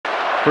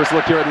First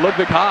look here at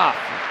Ludvig Hoff.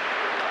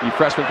 The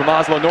freshman from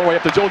Oslo, Norway,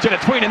 up to Joel Janet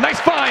Tween, and nice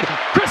find!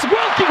 Chris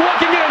Wilkie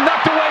walking in and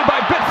knocked away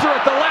by Boeser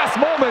at the last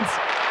moments.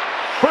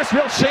 First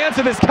real chance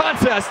of this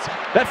contest.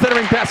 That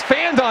centering pass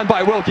fanned on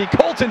by Wilkie.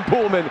 Colton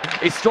Poolman,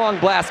 a strong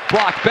blast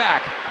block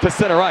back to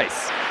center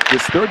ice.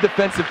 His third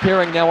defensive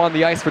pairing now on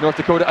the ice for North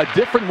Dakota. A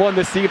different one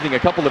this evening. A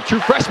couple of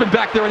true freshmen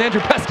back there, and Andrew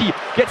Pesky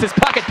gets his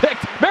pocket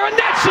picked.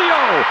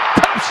 Marinaccio!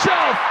 Top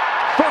shelf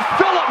for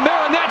Philip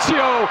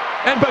Marinaccio,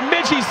 and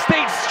Bemidji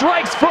State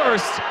strikes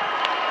first.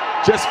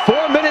 Just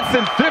 4 minutes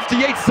and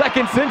 58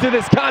 seconds into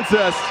this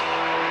contest.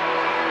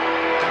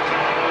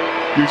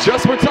 You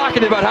just were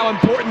talking about how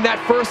important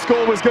that first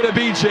goal was going to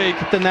be, Jake.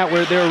 And that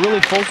they were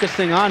really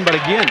focusing on, but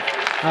again,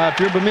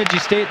 if you're Bemidji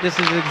State, this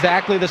is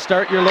exactly the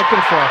start you're looking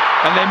for.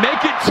 And they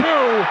make it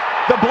two.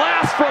 The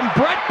blast from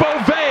Brett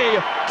Boeser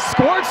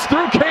squirts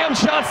through Cam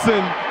Johnson.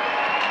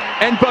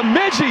 And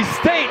Bemidji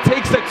State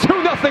takes a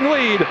 2-0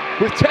 lead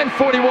with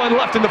 10:41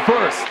 left in the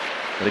first.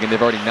 But again,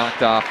 they've already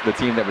knocked off the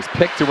team that was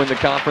picked to win the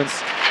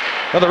conference.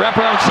 Another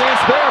wraparound chance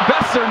there.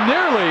 Boeser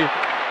nearly.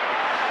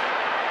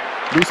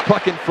 Loose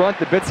puck in front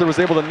that Boeser was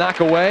able to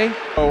knock away.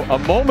 Oh, a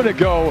moment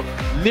ago,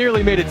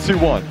 nearly made it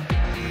 2-1.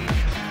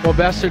 Well,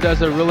 Boeser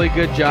does a really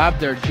good job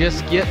there,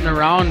 just getting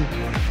around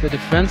the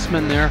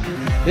defenseman there.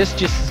 This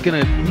just is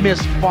going to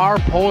miss far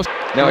post.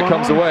 Now it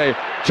comes away.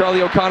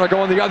 Charlie O'Connor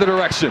going the other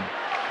direction.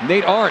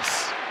 Nate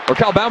Arntz, or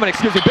Cal Bauman,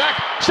 excuse me,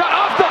 back. Shot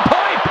off the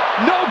pipe.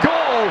 No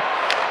goal.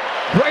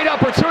 Great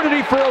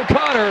opportunity for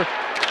O'Connor.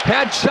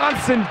 Had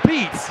Johnson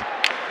beat.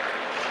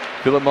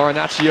 Philip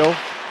Marinaccio,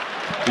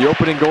 the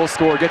opening goal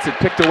scorer, gets it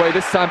picked away,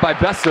 this time by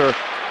Boeser.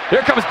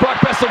 Here comes Brock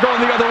Boeser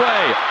going the other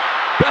way.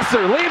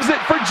 Boeser leaves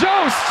it for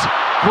Jost.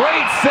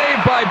 Great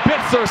save by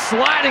Boeser,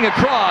 sliding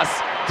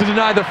across to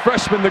deny the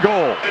freshman the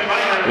goal.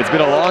 It's been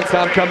a long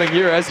time coming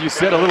here, as you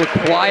said, a little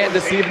quiet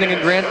this evening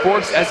in Grand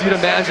Forks, as you'd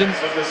imagine.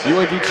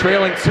 UND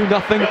trailing 2-0,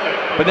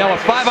 but now a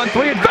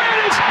 5-on-3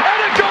 advantage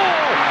and a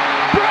goal!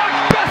 Brock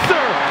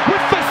Boeser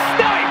with the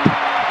snipe,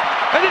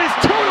 and it is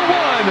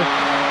 2-1.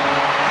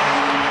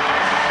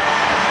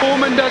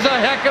 Poolman does a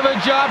heck of a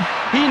job.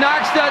 He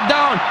knocks that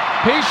down.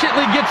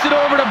 Patiently gets it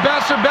over to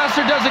Boeser.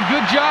 Boeser does a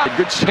good job. A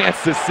good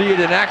chance to see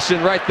it in action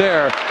right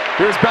there.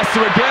 Here's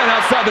Boeser again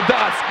outside the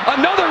dots.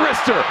 Another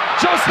wrister.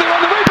 Jost there on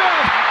the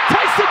rebound.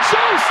 Tyson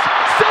Jost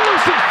still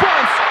loose in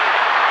front.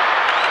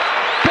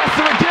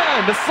 Boeser again.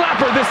 The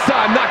slapper this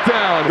time knocked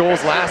down. Goals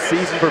last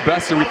season for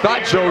Boeser. We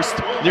thought Jost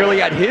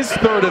nearly at his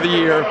third of the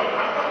year.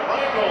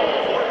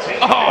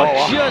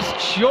 Oh, just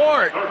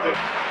short.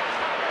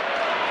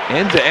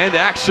 End-to-end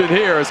action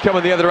here is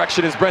coming the other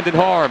direction is Brendan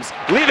Harms.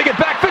 Leaving it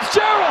back,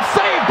 Fitzgerald,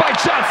 saved by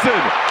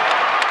Johnson.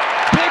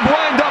 Big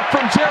wind-up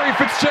from Jerry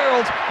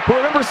Fitzgerald, who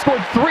remember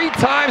scored 3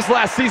 times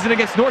last season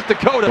against North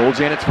Dakota. Joel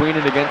Janet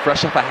Tweenan again,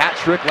 fresh off a hat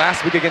trick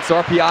last week against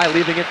RPI,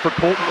 leaving it for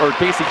Colton or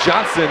Casey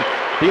Johnson.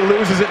 He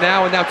loses it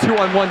now, and now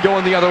 2-on-1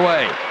 going the other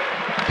way.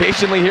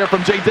 Patiently here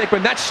from Jay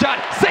Dickman. That shot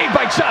saved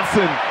by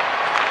Johnson.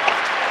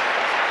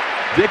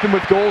 Dickman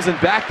with goals in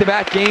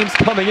back-to-back games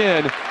coming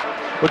in.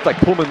 Looked like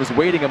Poolman was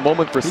waiting a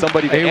moment for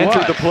somebody to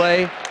enter the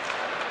play.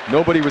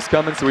 Nobody was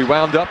coming, so he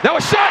wound up. Now a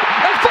shot,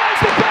 and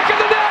finds the back of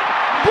the net!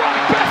 Brock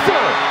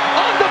Boeser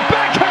on the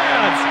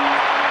backhand!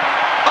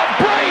 A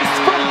brace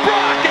from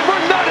Brock, and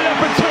we're knotted up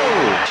at 2.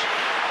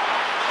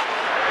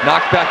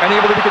 Knocked back,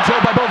 unable to be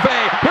controlled by Boeser.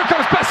 Here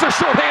comes Boeser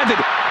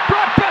shorthanded.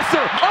 Brock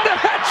Boeser on a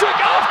hat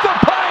trick off the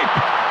pipe!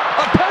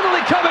 A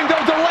penalty coming,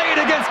 though delayed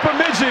against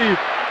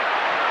Bemidji.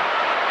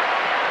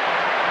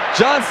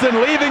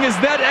 Johnson leaving his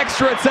net,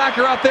 extra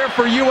attacker out there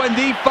for UND,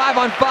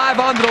 5-on-5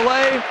 on the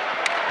delay.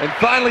 And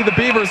finally the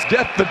Beavers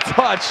get the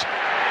touch.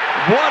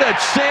 What a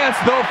chance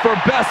though for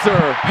Boeser.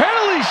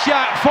 Penalty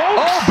shot, folks.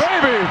 Oh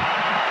baby.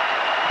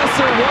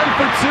 Boeser 1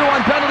 for 2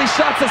 on penalty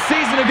shots a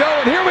season ago,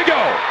 and here we go.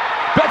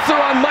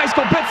 Boeser on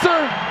Michael Boeser.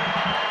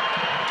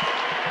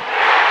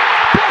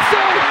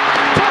 Boeser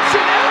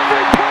touching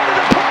every part of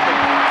the pipe.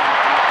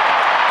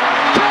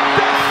 Kept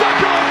that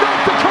sucker, and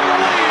North Dakota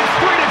leads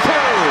 3-2.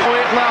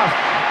 Oh, it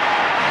left.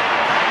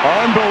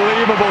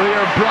 Unbelievable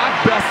here. Brock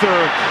Boeser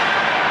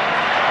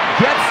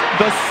gets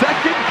the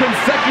second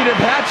consecutive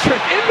hat trick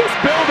in this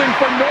building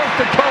for North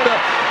Dakota.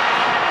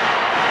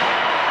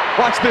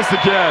 Watch this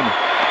again.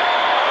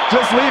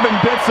 Just leaving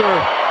Boeser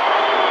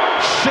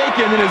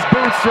shaking in his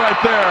boots right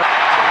there.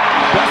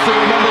 Boeser,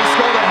 remember,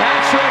 scored a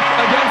hat trick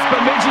against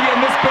Bemidji in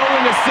this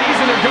building a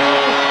season ago.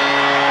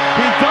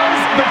 He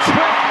does the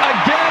trick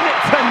again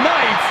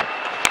tonight.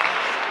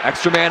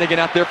 Extra man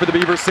again out there for the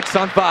Beavers,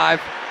 6-on-5.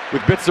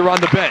 With Boeser on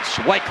the bench.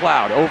 White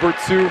Cloud over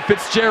to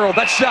Fitzgerald.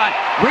 That shot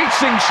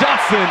reaching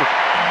Johnson.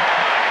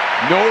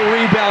 No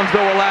rebounds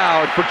though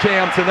allowed for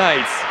Cam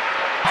tonight.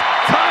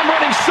 Time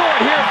running short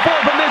here for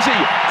Bemidji.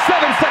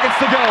 7 seconds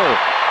to go.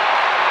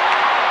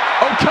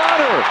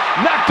 O'Connor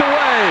knocked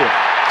away.